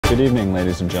Good evening,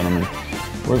 ladies and gentlemen.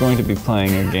 We're going to be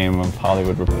playing a game of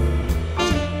Hollywood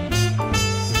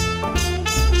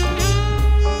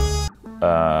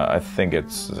I think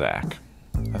it's Zach.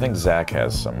 I think Zach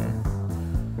has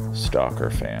some stalker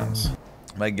fans.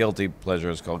 My guilty pleasure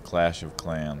is called Clash of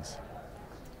Clans.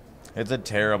 It's a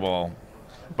terrible,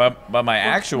 but my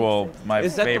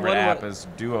favorite app is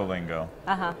Duolingo.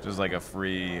 Which is like a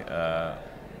free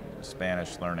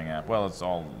Spanish learning app. Well, it's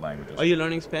all languages. Are you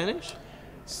learning Spanish?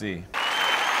 Sí.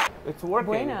 It's working.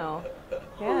 Bueno. Yeah.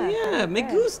 Oh, yeah, me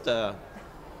gusta.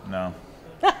 No.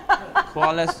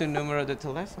 ¿Cuál es tu número de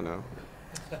teléfono?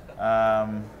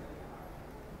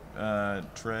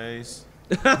 Trace.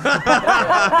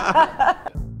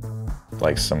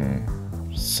 Like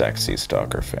some sexy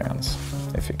stalker fans,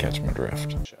 if you catch my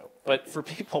drift. But for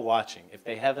people watching, if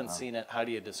they haven't seen it, how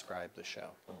do you describe the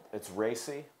show? It's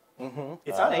racy.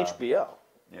 It's on HBO.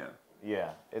 Yeah.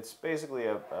 Yeah. It's basically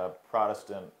a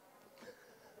Protestant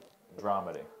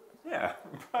dramedy. Yeah,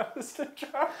 Protestant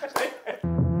dramedy.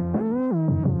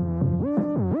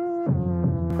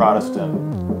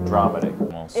 Protestant dramedy.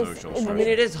 Well, social I mean,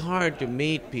 it is hard to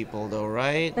meet people, though,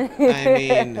 right? I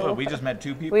mean, well, we just met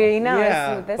two people. We know,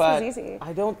 yeah, this but is easy.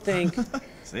 I don't think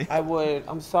See? I would.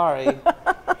 I'm sorry.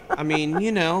 I mean,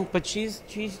 you know, but she's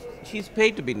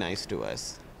paid to be nice to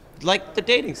us, like the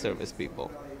dating service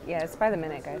people. Yeah, it's by the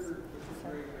minute, guys.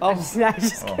 Oh, I'm just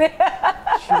kidding.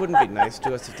 she wouldn't be nice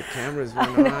to us if the cameras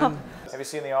weren't on. Have you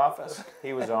seen The Office?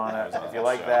 He was on it. If you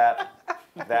like that,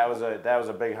 that was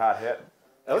a big hot hit.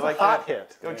 That was a hot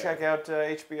hit. Go check out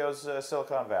HBO's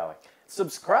Silicon Valley.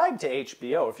 Subscribe to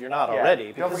HBO if you're not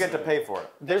already. Don't forget to pay for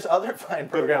it. There's other fine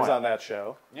programs on that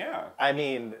show. Yeah. I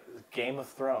mean, Game of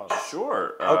Thrones.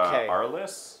 Sure. Okay.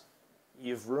 Arliss?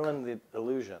 You've ruined the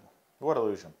illusion. What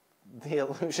illusion? The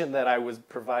illusion that I would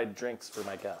provide drinks for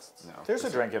my guests. No. There's a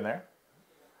drink in there.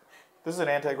 This is an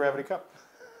anti-gravity cup.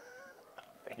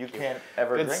 You can't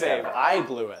ever Good drink save. it. I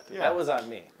blew it. Yeah. That was on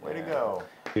me. Way to go.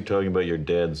 You're talking about your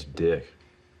dad's dick.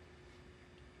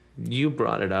 You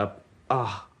brought it up.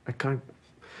 Ah, I can't.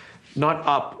 Not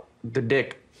up the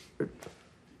dick.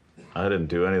 I didn't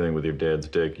do anything with your dad's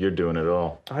dick. You're doing it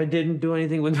all. I didn't do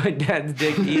anything with my dad's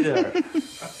dick either.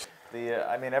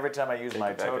 I mean, every time I use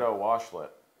my Toto washlet,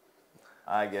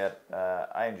 I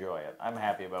enjoy it. I'm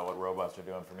happy about what robots are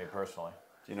doing for me personally.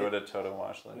 Do you know what a Toto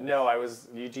washlet is?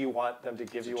 No, do you want them to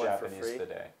give you one for Japanese free?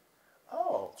 today.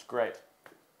 Oh. It's great.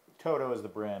 Toto is the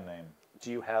brand name.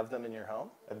 Do you have them in your home?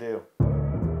 I do.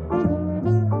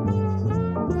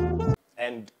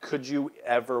 And could you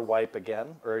ever wipe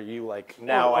again? Or are you like,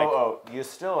 you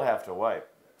still have to wipe,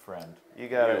 friend. You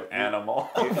gotta... You animal.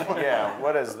 Yeah,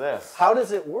 what is this? How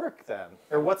does it work then?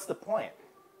 Or what's the point?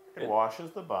 It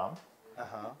washes the bum,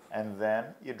 and then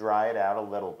you dry it out a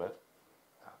little bit,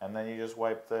 and then you just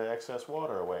wipe the excess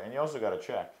water away. And you also gotta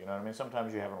check, you know what I mean?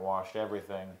 Sometimes you haven't washed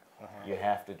everything. You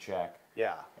have to check.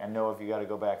 Yeah. And know if you gotta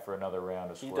go back for another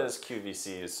round of He squirts. does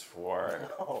QVCs for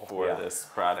Yeah. this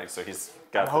product, so he's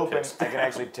got I'm hoping pitch. I can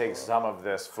actually take some of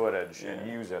this footage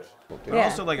and use it. But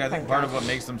also, like, I think part of what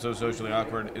makes them so socially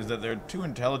awkward is that they're too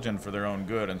intelligent for their own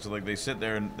good, and so like they sit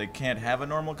there and they can't have a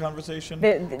normal conversation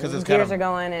because it's gears are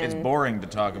going it's and- boring to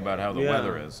talk about how the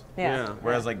weather is. Yeah.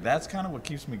 Whereas like that's kind of what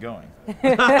keeps me going.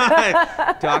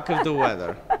 Talk of the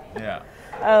weather. Yeah.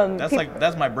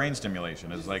 That's my brain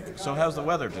stimulation. It's like, so how's the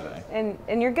weather today?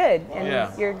 And you're good. And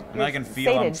Yeah. You're and I can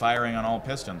feel I'm sated. firing on all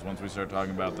pistons once we start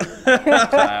talking about the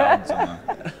clouds and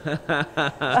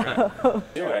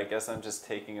the... I guess I'm just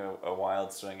taking a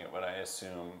wild swing at what I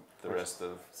assume the rest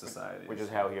of society. Which is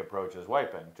how he approaches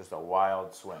wiping, just a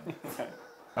wild swing.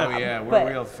 Oh yeah, we're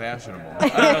real fashionable. I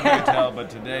don't know if you can tell, but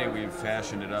today we've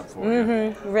fashioned it up for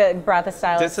you. Brought the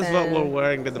stylist This is what in, we're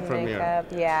wearing to the premiere. makeup.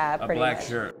 Yeah, A pretty black much.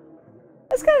 shirt.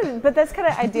 That's kind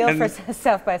of ideal for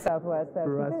South by Southwest.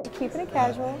 So keeping it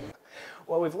casual.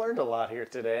 Well, we've learned a lot here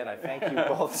today, and I thank you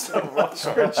both so much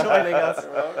for joining us.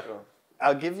 You're welcome.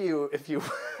 I'll give you, if you,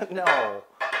 no.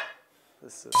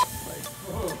 This is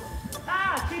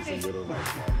like...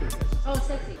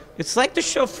 It's like the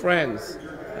show Friends.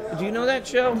 Do you know that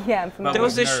show? Yeah, I'm familiar. There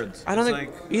was With this. nerds. I don't It's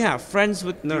think. like- Yeah, Friends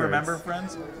with Nerds. Do you remember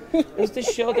Friends? It was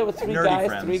this show. There were three Nerdy guys,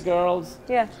 Friends. 3 girls.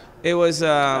 Yeah. It was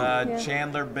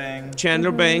Chandler Bing,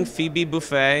 Chandler Bing, Phoebe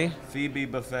Buffet, Phoebe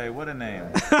Buffet. What a name.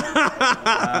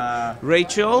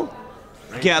 Rachel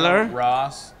Geller.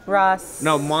 Ross.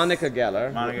 No, Monica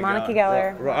Geller. Monica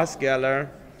Geller. Ross Geller.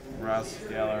 Ross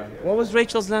Geller. What was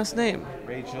Rachel's last name?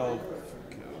 Rachel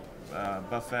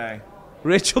Buffet.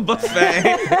 Rachel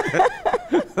Buffet.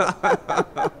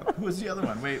 Who was the other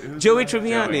one? Wait, who's Joey the other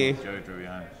one? Tribbiani. Joey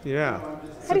Tribbiani. Yeah.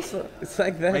 How do you It's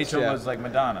like that. Rachel show. was like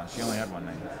Madonna. She only had one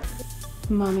name.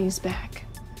 Mommy's back.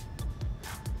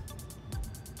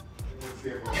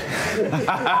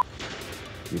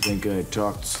 You think I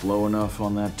talked slow enough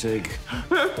on that take?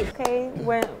 Okay,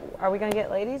 when are we gonna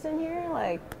get ladies in here?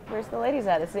 Like, where's the ladies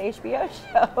at? It's an HBO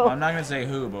show. I'm not gonna say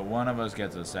who, but one of us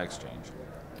gets a sex change.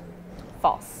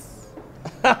 False.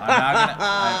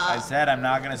 I said I'm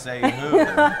not gonna say who.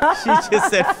 She just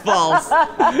said false.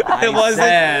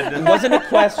 It wasn't a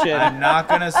question. I'm not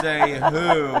gonna say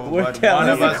who, but one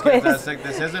of us gets a sex.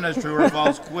 This isn't a true or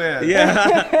false quiz.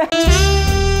 Yeah.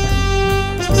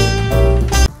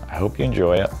 I hope you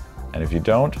enjoy it, and if you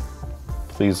don't,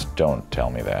 please don't tell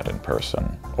me that in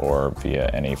person or via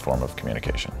any form of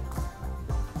communication.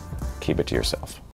 Keep it to yourself.